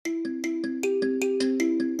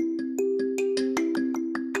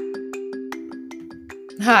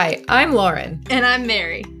Hi, I'm Lauren. And I'm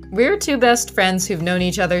Mary. We're two best friends who've known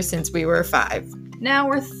each other since we were 5. Now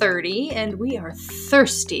we're 30, and we are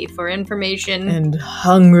thirsty for information. And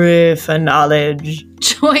hungry for knowledge.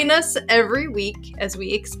 Join us every week as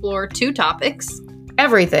we explore 2 topics.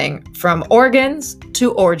 Everything from organs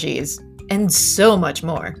to orgies, and so much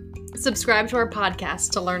more. Subscribe to our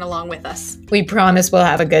podcast to learn along with us. We promise we'll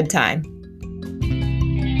have a good time.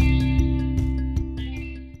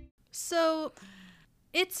 So,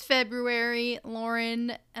 it's February,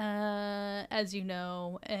 Lauren, as you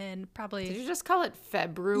know, and probably... Did you just call it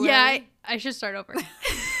February? Yeah, I should start over. Okay.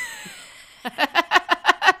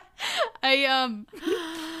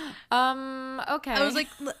 I was like,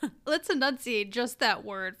 let's enunciate just that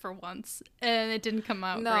word for once, and it didn't come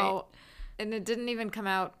out right. And it didn't even come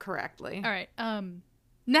out correctly. All right,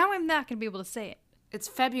 now I'm not going to be able to say it. It's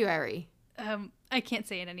February. I can't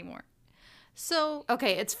say it anymore. So...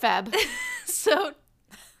 Okay, it's Feb. So,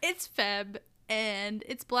 it's Feb, and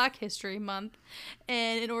it's Black History Month,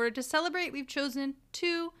 and in order to celebrate, we've chosen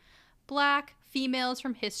 2 Black females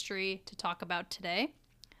from history to talk about today.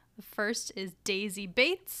 The first is Daisy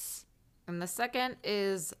Bates. And the second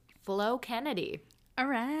is Flo Kennedy. All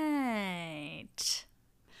right.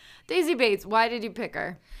 Daisy Bates, why did you pick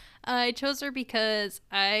her? I chose her because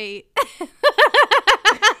I... I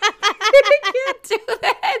can't do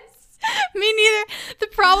this. Me neither. The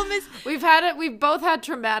problem is... We've both had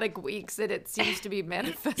traumatic weeks, and it seems to be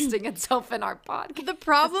manifesting itself in our podcast. The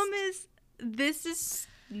problem is, this is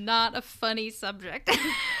not a funny subject.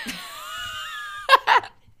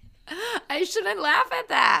 I shouldn't laugh at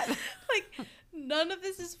that. Like, none of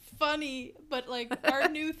this is funny, but, like, our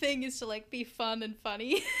new thing is to, like, be fun and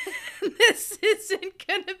funny. This isn't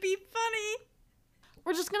gonna be funny.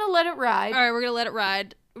 We're just gonna let it ride. All right, we're gonna let it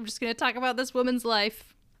ride. We're just gonna talk about this woman's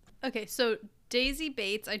life. Okay, so Daisy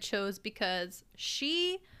Bates I chose because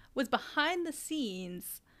she was behind the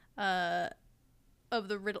scenes of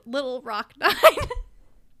the Little Rock Nine.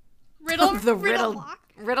 Riddle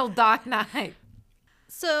Doc 9.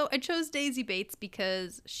 So I chose Daisy Bates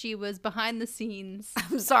because she was behind the scenes.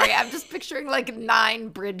 I'm sorry, I'm just picturing like 9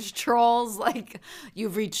 bridge trolls. Like,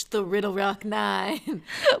 you've reached the Riddle Rock 9.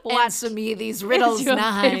 Answer me these riddles, is your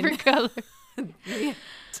 9. favorite color? Me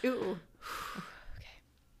too. Okay.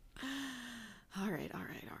 All right.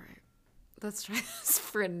 Let's try this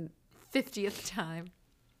for a 50th time.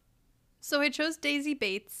 So I chose Daisy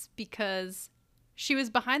Bates because she was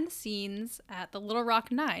behind the scenes at the Little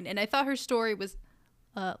Rock 9, and I thought her story was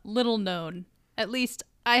little known. At least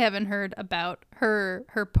I haven't heard about her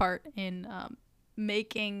part in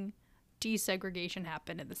making desegregation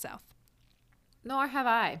happen in the South. Nor have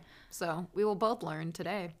I. So we will both learn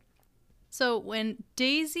today. So when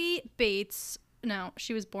Daisy Bates, now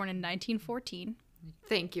she was born in 1914.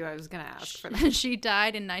 Thank you. I was going to ask for that. She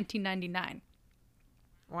died in 1999.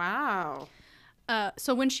 Wow.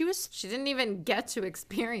 So when she didn't even get to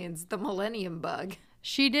experience the millennium bug.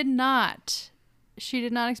 She did not. She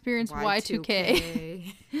did not experience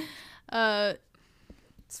Y2K.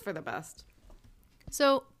 It's for the best.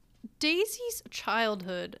 So Daisy's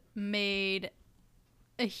childhood made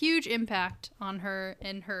a huge impact on her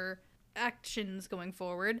and her actions going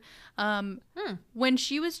forward. When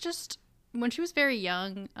she was very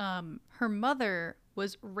young, her mother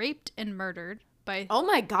was raped and murdered by... Oh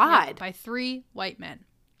my God. Yeah, by 3 white men.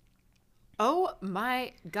 Oh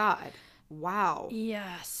my God. Wow.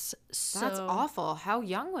 Yes. So, that's awful. How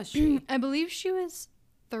young was she? I believe she was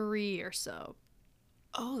 3 or so.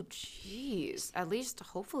 Oh, jeez. At least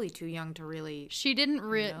hopefully too young to really... She didn't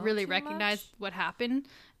really recognize what happened.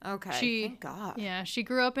 Okay, thank God. Yeah, she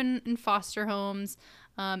grew up in foster homes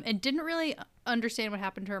and didn't really understand what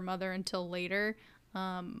happened to her mother until later.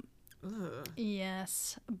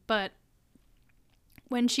 Yes, but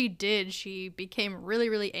when she did, she became really,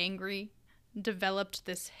 really angry, developed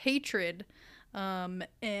this hatred, and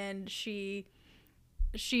it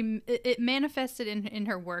manifested in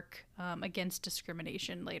her work against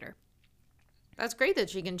discrimination later. That's great that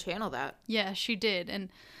she can channel that. Yeah, she did. And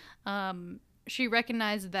she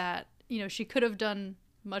recognized that, she could have done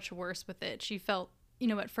much worse with it. She felt,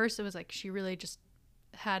 at first it was like she really just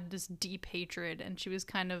had this deep hatred, and she was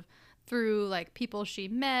kind of, through like people she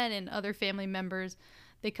met and other family members,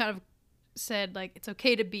 they kind of said like, it's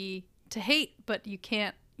okay to hate, but you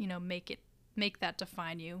can't, make that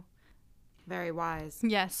define you. Very wise.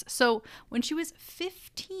 Yes. So when she was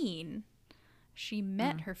 15, she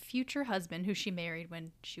met her future husband, who she married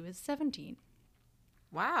when she was 17.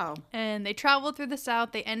 Wow. And they traveled through the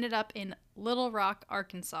South. They ended up in Little Rock,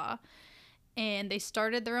 Arkansas. And they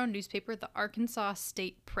started their own newspaper, the Arkansas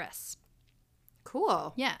State Press.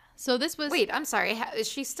 Cool. Yeah. So this was... Wait, I'm sorry. Is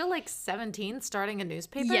she still like 17 starting a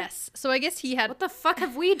newspaper? Yes. So I guess he had... What the fuck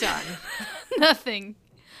have we done? Nothing.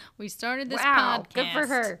 We started this wow, podcast. good for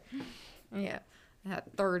her. Yeah.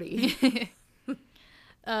 At 30.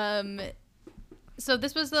 So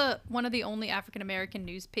this was one of the only African American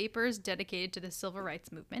newspapers dedicated to the civil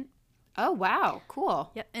rights movement. Oh, wow.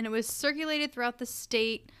 Cool. Yep. And it was circulated throughout the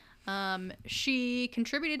state. She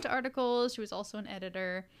contributed to articles. She was also an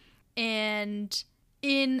editor. And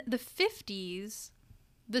in the 50s,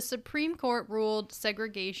 the Supreme Court ruled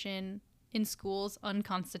segregation in schools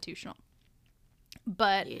unconstitutional.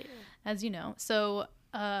 But, as you know, so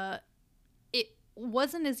it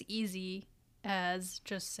wasn't as easy as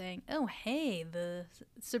just saying, oh, hey, the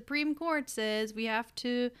Supreme Court says we have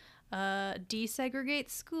to desegregate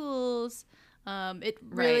schools. It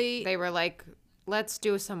really... Right. They were like, let's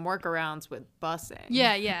do some workarounds with busing.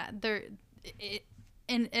 Yeah.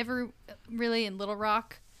 Really in Little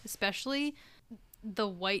Rock, especially, the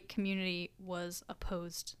white community was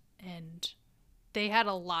opposed, and they had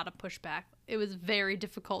a lot of pushback. It was very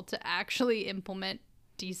difficult to actually implement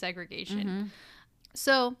desegregation. Mm-hmm.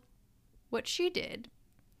 So what she did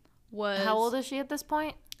was... How old is she at this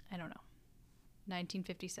point? I don't know.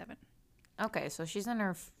 1957. Okay, so she's in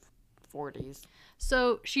her 40s.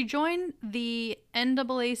 So she joined the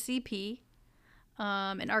NAACP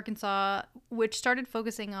in Arkansas, which started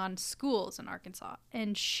focusing on schools in Arkansas.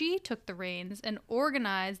 And she took the reins and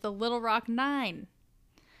organized the Little Rock Nine.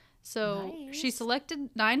 So she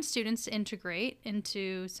selected 9 students to integrate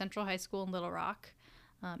into Central High School in Little Rock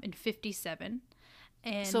in 57.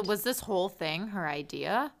 And so was this whole thing her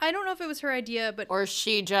idea? I don't know if it was her idea, but... Or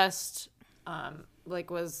she just,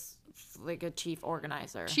 was like a chief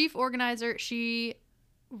organizer? Chief organizer. She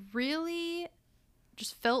really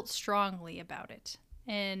just felt strongly about it.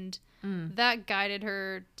 And that guided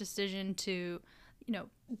her decision to,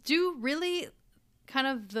 do really kind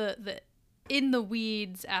of the in the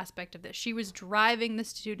weeds aspect of this. She was driving the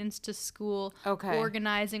students to school,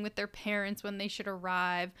 organizing with their parents when they should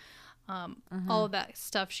arrive, all of that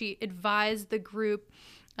stuff. She advised the group,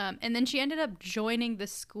 and then she ended up joining the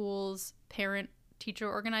school's parent-teacher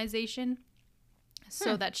organization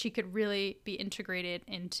so that she could really be integrated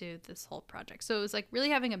into this whole project. So it was like really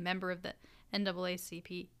having a member of the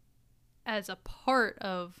NAACP as a part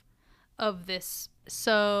of this.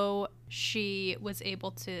 So she was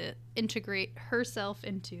able to integrate herself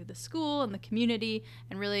into the school and the community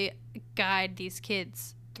and really guide these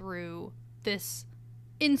kids through this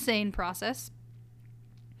insane process.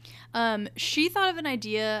 She thought of an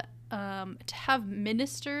idea to have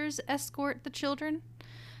ministers escort the children.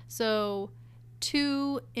 So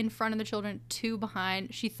 2 in front of the children, 2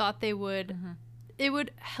 behind. She thought they would, it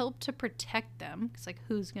would help to protect them. Because,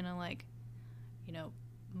 who's going to,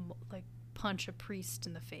 punch a priest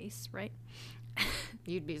in the face, right?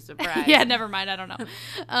 You'd be surprised. Yeah, never mind. I don't know.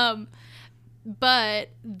 But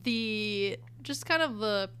just kind of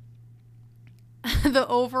the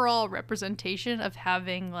overall representation of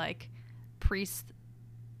having, priests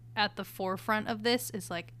at the forefront of this is,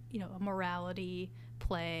 a morality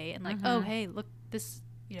play and oh, hey, look, this,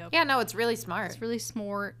 Yeah, no, it's really smart. It's really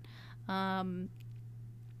smart. And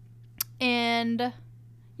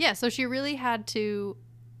yeah, so she really had to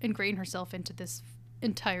ingrain herself into this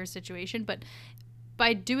entire situation, but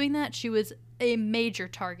by doing that, she was a major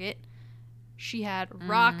target. She had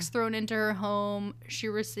rocks thrown into her home. She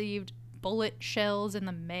received bullet shells in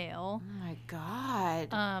the mail. Oh my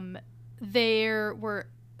God. There were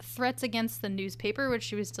threats against the newspaper, which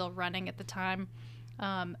she was still running at the time.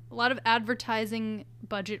 A lot of advertising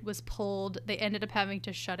budget was pulled. They ended up having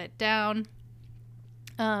to shut it down.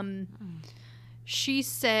 She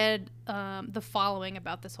said the following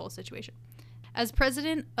about this whole situation. As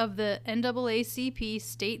president of the NAACP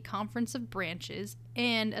State Conference of Branches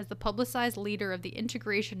and as the publicized leader of the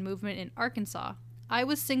integration movement in Arkansas, I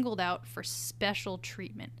was singled out for special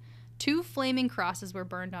treatment. 2 flaming crosses were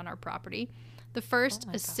burned on our property. The first,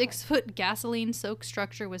 a 6-foot gasoline-soaked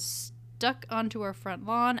structure, was stuck onto our front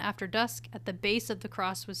lawn after dusk. At the base of the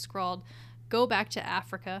cross was scrawled, "Go back to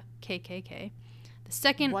Africa, KKK." The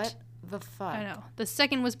second... What the fuck? I know. The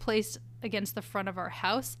second was placed against the front of our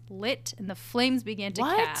house, lit, and the flames began to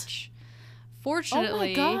catch.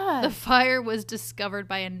 Fortunately, the fire was discovered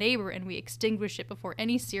by a neighbor, and we extinguished it before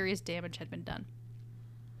any serious damage had been done.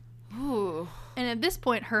 Ooh. And at this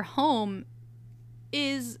point, her home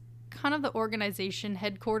is kind of the organization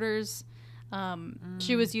headquarters.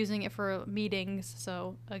 She was using it for meetings,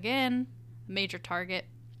 so again, major target.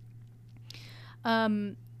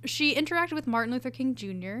 She interacted with Martin Luther King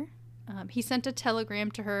Jr. He sent a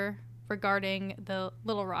telegram to her regarding the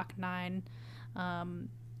Little Rock Nine.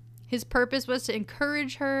 His purpose was to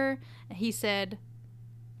encourage her. He said,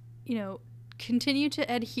 continue to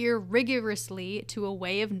adhere rigorously to a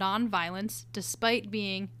way of nonviolence despite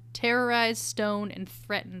being terrorized, stoned, and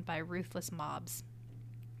threatened by ruthless mobs.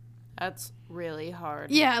 That's really hard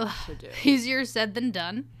to do. Easier said than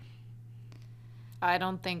done. I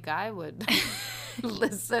don't think I would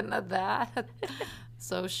listen to that.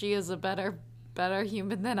 So she is a better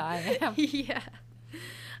human than I am. Yeah.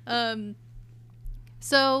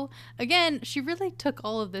 So, again, she really took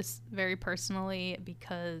all of this very personally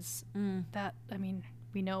because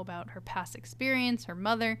we know about her past experience, her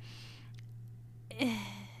mother,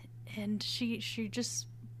 and she just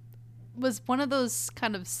was one of those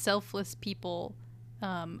kind of selfless people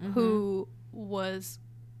who was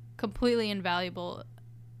completely invaluable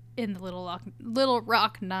in the Little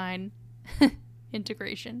Rock Nine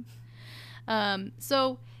integration.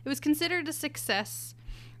 So it was considered a success.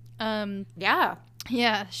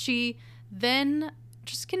 Yeah, she then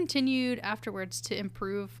just continued afterwards to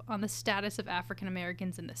improve on the status of African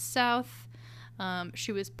Americans in the South.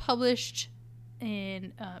 She was published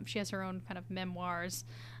in, she has her own kind of memoirs.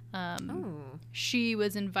 She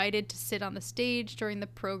was invited to sit on the stage during the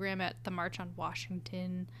program at the March on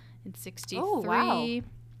Washington in 1963. Oh, wow.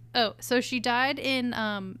 Oh, so she died in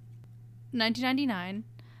 1999,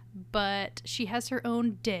 but she has her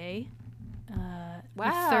own day. The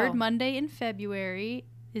third Monday in February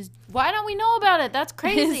is... Why don't we know about it? That's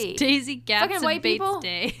crazy. Is Daisy Gadsden Bates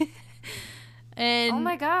Day. And oh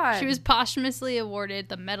my God. She was posthumously awarded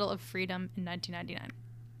the Medal of Freedom in 1999.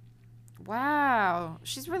 Wow.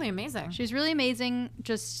 She's really amazing. She's really amazing.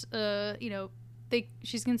 Just,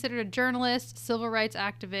 she's considered a journalist, civil rights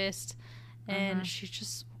activist, and she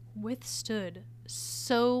just withstood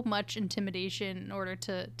so much intimidation in order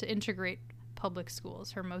to integrate public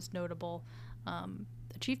schools, her most notable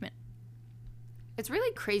achievement. It's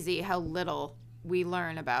really crazy how little we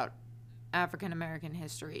learn about African American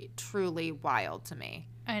history. Truly wild to me.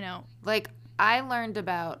 I know. Like, I learned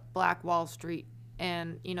about Black Wall Street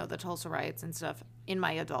and, the Tulsa riots and stuff in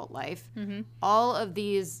my adult life. Mm-hmm. All of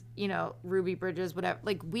these, Ruby Bridges, whatever.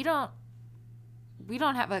 Like, we weren't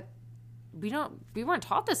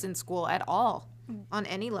taught this in school at all on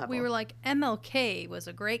any level. We were like, MLK was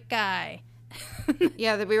a great guy.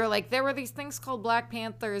 Yeah, that we were like, there were these things called Black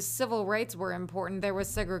Panthers, civil rights were important, there was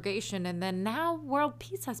segregation, and then now world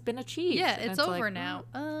peace has been achieved. Yeah, it's over now.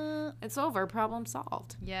 It's over, problem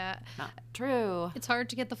solved. Yeah. Not true. It's hard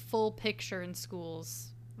to get the full picture in schools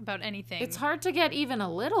about anything. It's hard to get even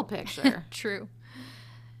a little picture. True.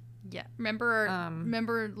 Yeah.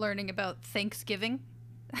 Remember learning about Thanksgiving?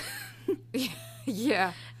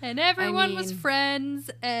 Yeah. And everyone was friends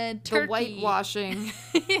and turkey.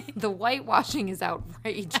 The whitewashing is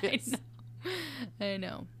outrageous. I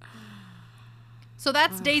know. So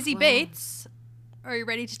that's Daisy Bates. Are you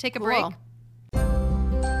ready to take a break?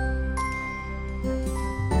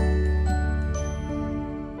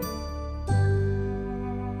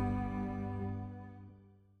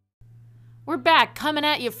 We're back, coming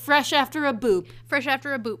at you fresh after a boop. Fresh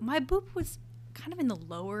after a boop. My boop was kind of in the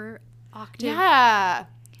lower octave. Yeah,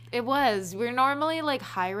 it was. We're normally like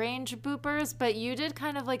high range boopers, but you did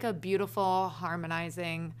kind of like a beautiful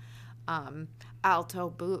harmonizing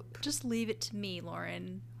alto boop. Just leave it to me,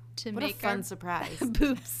 Lauren, to what make a fun surprise.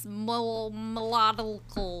 Boops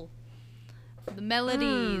melodical. The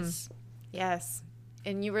melodies. Yes.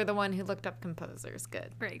 And you were the one who looked up composers.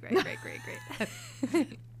 Good. Great.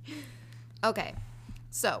 Okay.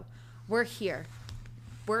 So, we're here.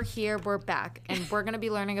 We're back, and we're going to be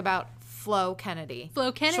learning about Flo Kennedy.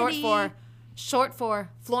 Flo Kennedy. Short for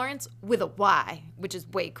Florence with a Y, which is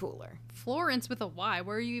way cooler. Florence with a Y.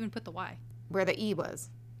 Where you even put the Y? Where the E was.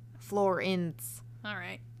 Florence. All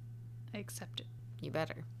right. I accept it. You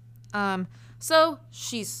better. So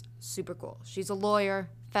she's super cool. She's a lawyer,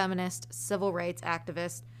 feminist, civil rights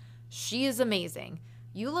activist. She is amazing.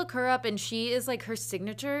 You look her up and she is like, her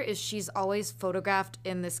signature is she's always photographed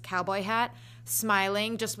in this cowboy hat,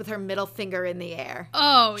 smiling just with her middle finger in the air.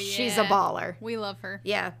 Oh, yeah. She's a baller. We love her.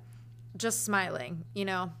 Yeah. Just smiling,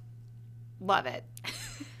 Love it.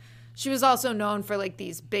 She was also known for like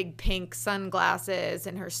these big pink sunglasses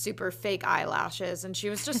and her super fake eyelashes. And she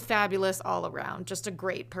was just fabulous all around. Just a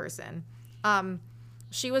great person.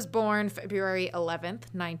 She was born February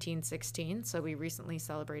 11th, 1916. So we recently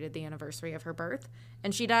celebrated the anniversary of her birth.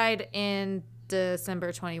 And she died in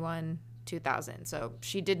December 21, 2000. So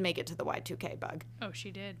she did make it to the Y2K bug. Oh,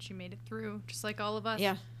 she did. She made it through, just like all of us.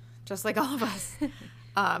 Yeah, just like all of us.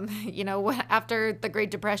 After the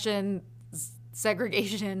Great Depression,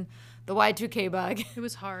 segregation, the Y2K bug. It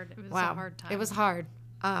was hard. It was a hard time. It was hard.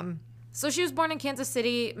 So she was born in Kansas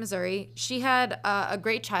City, Missouri. She had a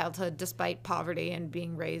great childhood despite poverty and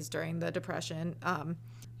being raised during the Depression.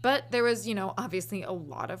 But there was, obviously a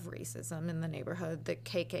lot of racism in the neighborhood. The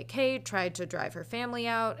KKK tried to drive her family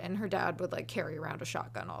out, and her dad would, carry around a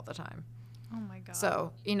shotgun all the time. Oh, my God.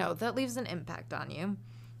 So, that leaves an impact on you.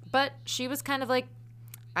 But she was kind of like,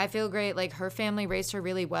 I feel great. Her family raised her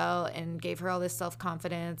really well and gave her all this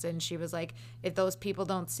self-confidence. And she was like, if those people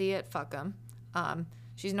don't see it, fuck them.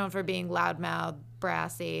 She's known for being loudmouth,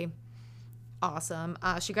 brassy, awesome.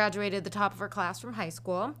 She graduated the top of her class from high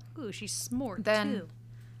school. Ooh, she's smart, Then- too.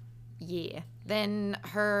 Yeah. Then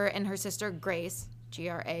her and her sister Grace,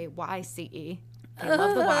 Grayce. I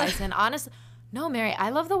love the Y's. And honestly, no, Mary, I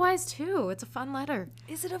love the Y's too. It's a fun letter.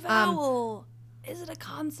 Is it a vowel? Is it a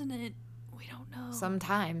consonant? We don't know.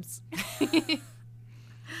 Sometimes.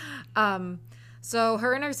 So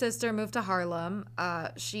her and her sister moved to Harlem.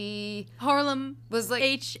 She Harlem was like,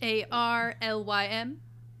 Harlym.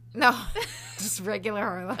 no, just regular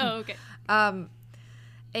Harlem. Oh, okay.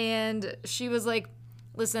 And she was like,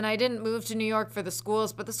 listen, I didn't move to New York for the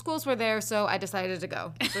schools, but the schools were there, so I decided to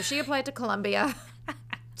go. So she applied to Columbia,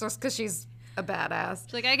 just because she's a badass.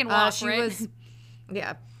 She's like, I can walk, she right? was,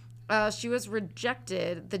 yeah. She was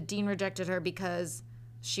rejected. The dean rejected her because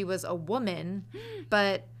she was a woman,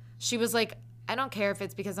 but she was like, I don't care if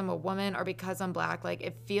it's because I'm a woman or because I'm black.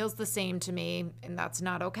 It feels the same to me, and that's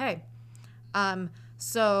not okay.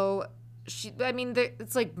 So it's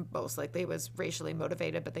most likely it was racially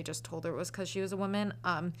motivated, but they just told her it was because she was a woman.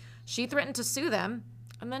 She threatened to sue them,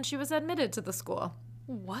 and then she was admitted to the school.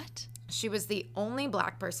 What? She was the only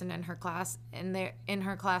black person in her class, and in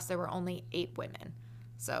her class there were only 8 women.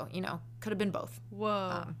 So, could have been both.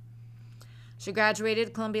 Whoa. She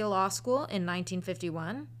graduated Columbia Law School in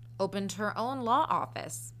 1951, opened her own law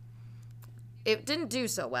office. It didn't do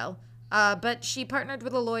so well, but she partnered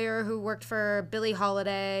with a lawyer who worked for Billie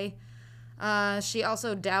Holiday. She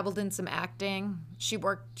also dabbled in some acting. She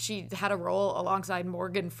had a role alongside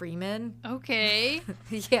Morgan Freeman. Okay.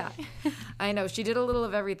 Yeah, I know. She did a little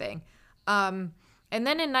of everything. And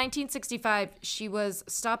then in 1965, she was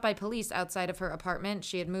stopped by police outside of her apartment.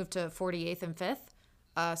 She had moved to 48th and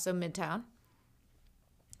 5th, so Midtown.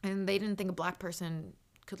 And they didn't think a black person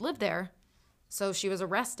could live there. So she was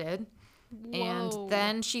arrested. Whoa. And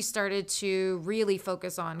then she started to really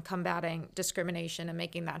focus on combating discrimination and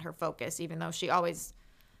making that her focus, even though she always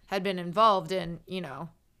had been involved in,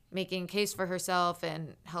 making a case for herself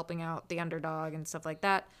and helping out the underdog and stuff like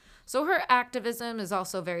that. So her activism is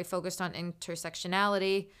also very focused on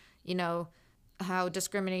intersectionality, how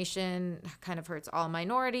discrimination kind of hurts all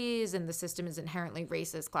minorities and the system is inherently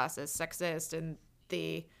racist, classist, sexist, and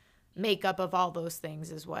the makeup of all those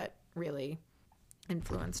things is what really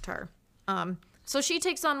influenced her. So she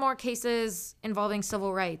takes on more cases involving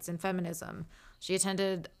civil rights and feminism. She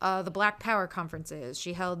attended the Black Power conferences.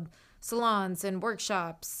 She held salons and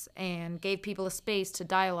workshops and gave people a space to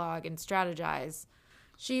dialogue and strategize.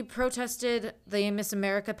 She protested the Miss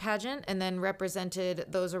America pageant and then represented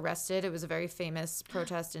those arrested. It was a very famous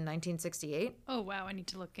protest in 1968. Oh, wow. I need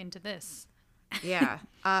to look into this. Yeah.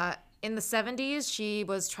 In the 70s, she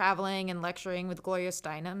was traveling and lecturing with Gloria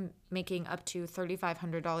Steinem, making up to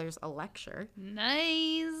 $3,500 a lecture.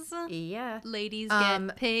 Nice. Yeah. Ladies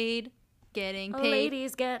get paid. Getting paid.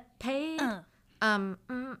 Ladies get paid. And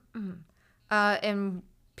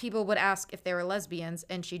people would ask if they were lesbians,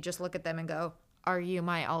 and she'd just look at them and go, "Are you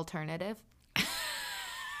my alternative?"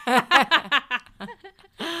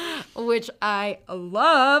 Which I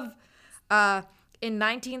love. In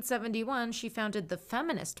 1971, she founded the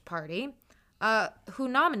Feminist Party, who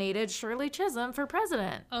nominated Shirley Chisholm for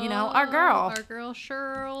president. Our girl. Our girl,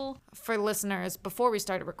 Cheryl. For listeners, before we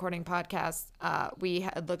started recording podcasts, we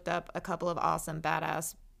had looked up a couple of awesome,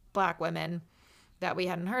 badass black women that we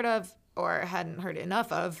hadn't heard of or hadn't heard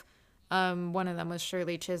enough of. One of them was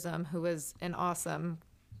Shirley Chisholm, who was an awesome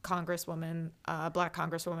congresswoman, black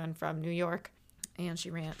congresswoman from New York. And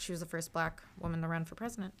she was the first black woman to run for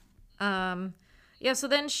president. So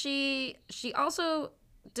then she also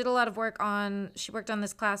did a lot of work she worked on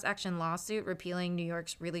this class action lawsuit repealing New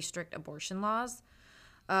York's really strict abortion laws.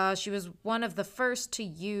 She was one of the first to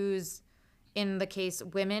use, in the case,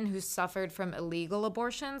 women who suffered from illegal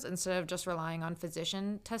abortions instead of just relying on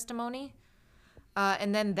physician testimony.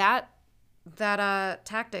 And then that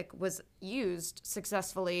tactic was used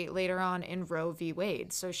successfully later on in Roe v.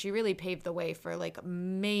 Wade. So she really paved the way for a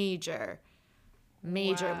major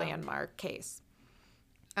Wow. landmark case.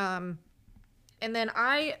 And then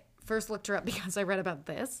I first looked her up because I read about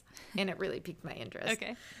this, and it really piqued my interest.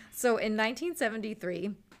 Okay. So in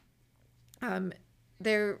 1973,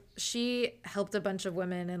 she helped a bunch of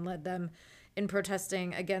women and led them in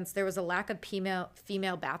protesting against, there was a lack of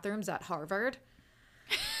female bathrooms at Harvard.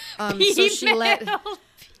 So she let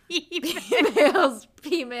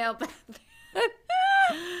female bathrooms.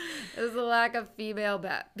 There's a lack of female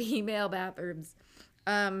bathrooms.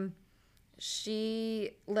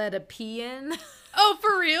 She let a pee in. Oh,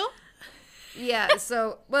 for real? Yeah,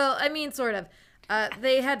 so, well, I mean, sort of.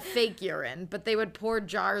 They had fake urine, but they would pour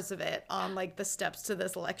jars of it on, like, the steps to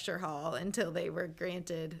this lecture hall until they were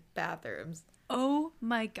granted bathrooms. Oh,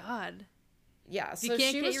 my God. Yeah, so you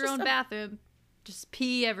can't get your own bathroom, just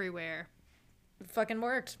pee everywhere. It fucking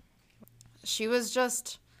worked. She was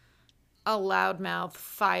just a loudmouth,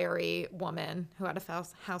 fiery woman who had a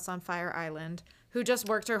house on Fire Island, who just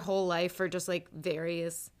worked her whole life for just, like,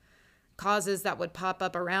 various causes that would pop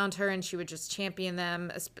up around her, and she would just champion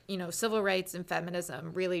them. You know, civil rights and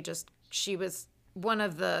feminism, really just, she was one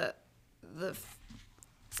of the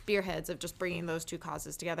spearheads of just bringing those two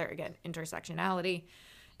causes together. Again, intersectionality,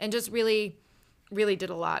 and just really, really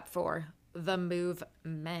did a lot for the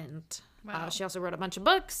movement. Wow. She also wrote a bunch of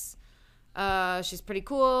books. She's pretty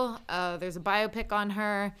cool. There's a biopic on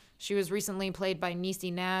her. She was recently played by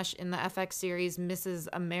Niecy Nash in the FX series Mrs.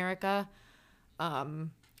 America.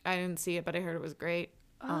 I didn't see it, but I heard it was great.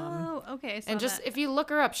 Okay. And just, if you look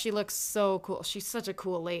her up, she looks so cool. She's such a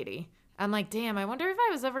cool lady. I'm like, damn, I wonder if I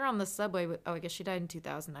was ever on the subway with, I guess she died in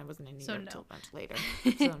 2000. I wasn't in New York until much later.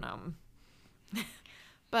 So no.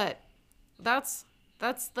 But that's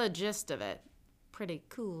the gist of it. Pretty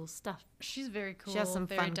cool stuff. She's very cool. She has some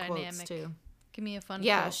very fun dynamic quotes too. Give me a fun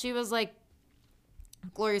Yeah, quote. she was like,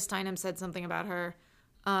 Gloria Steinem said something about her.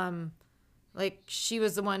 Like, she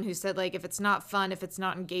was the one who said, like, if it's not fun, if it's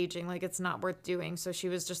not engaging, like, it's not worth doing. So she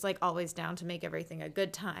was just, like, always down to make everything a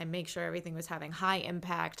good time, make sure everything was having high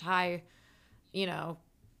impact, high, you know,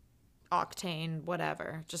 octane,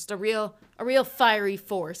 whatever. Just a real fiery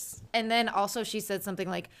force. And then also she said something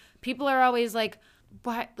like, people are always like,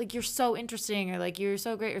 why, like, you're so interesting, or like, you're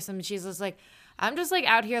so great, or something. She's just like, I'm just, like,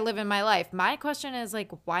 out here living my life. My question is,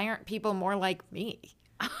 like, why aren't people more like me?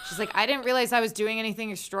 She's like, I didn't realize I was doing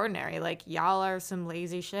anything extraordinary. Like, y'all are some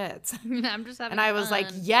lazy shits. I'm just having And I was fun.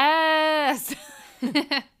 like, yes.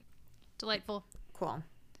 Delightful. Cool.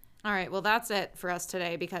 All right. Well, that's it for us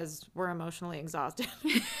today because we're emotionally exhausted.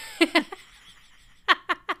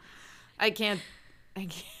 I can't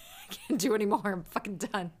do anymore. I'm fucking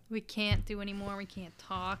done. We can't do anymore. We can't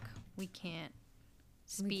talk. We can't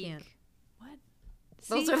speak. We can't. What?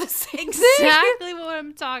 Those See? are the same Exactly what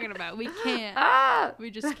I'm talking about. We can't. We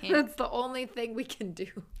just can't. That's the only thing we can do.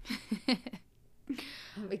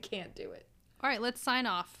 We can't do it. All right, let's sign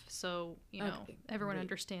off so, you know, Okay, everyone great.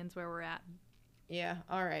 understands where we're at. Yeah.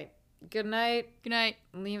 All right. Good night. Good night.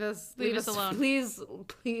 Leave us alone. Please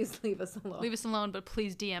leave us alone. Leave us alone, but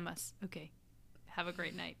please DM us. Okay. Have a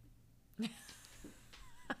great night.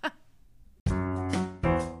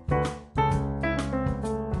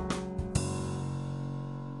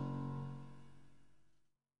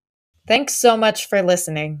 Thanks so much for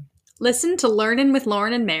listening. Listen to Learnin' with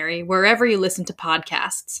Lauren and Mary wherever you listen to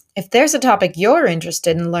podcasts. If there's a topic you're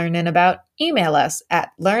interested in learning about, email us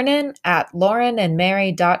at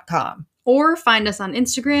learnin@laurenandmary.com. Or find us on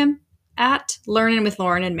Instagram at Learnin' with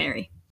Lauren and Mary.